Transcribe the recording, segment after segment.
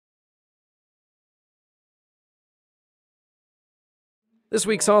This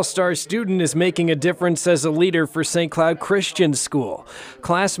week's All-Star student is making a difference as a leader for St. Cloud Christian School.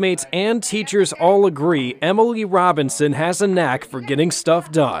 Classmates and teachers all agree Emily Robinson has a knack for getting stuff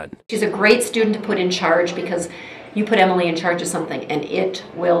done. She's a great student to put in charge because you put Emily in charge of something and it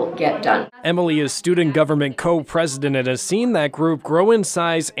will get done. Emily is student government co-president and has seen that group grow in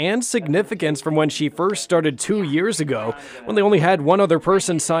size and significance from when she first started 2 years ago, when they only had one other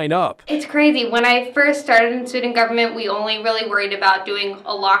person sign up. It's crazy. When I first started in student government, we only really worried about doing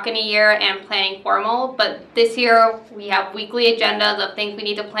a lock in a year and planning formal, but this year we have weekly agendas of things we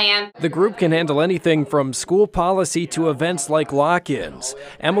need to plan. The group can handle anything from school policy to events like lock-ins.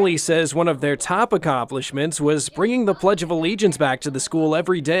 Emily says one of their top accomplishments was bringing the Pledge of Allegiance back to the school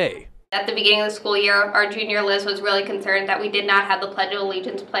every day. At the beginning of the school year, our junior Liz was really concerned that we did not have the Pledge of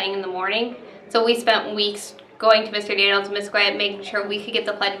Allegiance playing in the morning. So we spent weeks going to Mr. Daniels and Ms. Gwiat, making sure we could get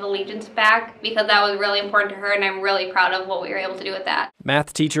the Pledge of Allegiance back because that was really important to her, and I'm really proud of what we were able to do with that.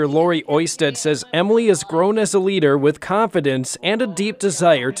 Math teacher Lori Oisted says Emily has grown as a leader with confidence and a deep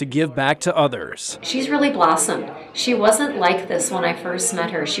desire to give back to others. She's really blossomed. She wasn't like this when I first met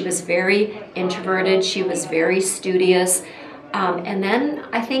her. She was very introverted. She was very studious. And then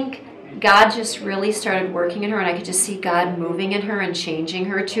I think God just really started working in her, and I could just see God moving in her and changing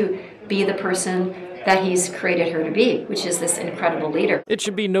her to be the person that He's created her to be, which is this incredible leader. It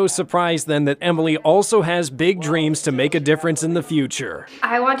should be no surprise then that Emily also has big dreams to make a difference in the future.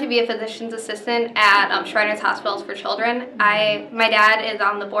 I want to be a physician's assistant at Shriners Hospitals for Children. My dad is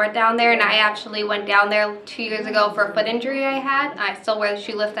on the board down there, and I actually went down there 2 years ago for a foot injury I had. I still wear the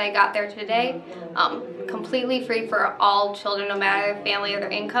shoe lift I got there today. Completely free for all children, no matter their family or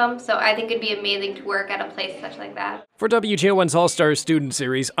their income. So I think it'd be amazing to work at a place such like that. For WJON's All-Star Student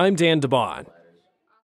Series, I'm Dan DeBon.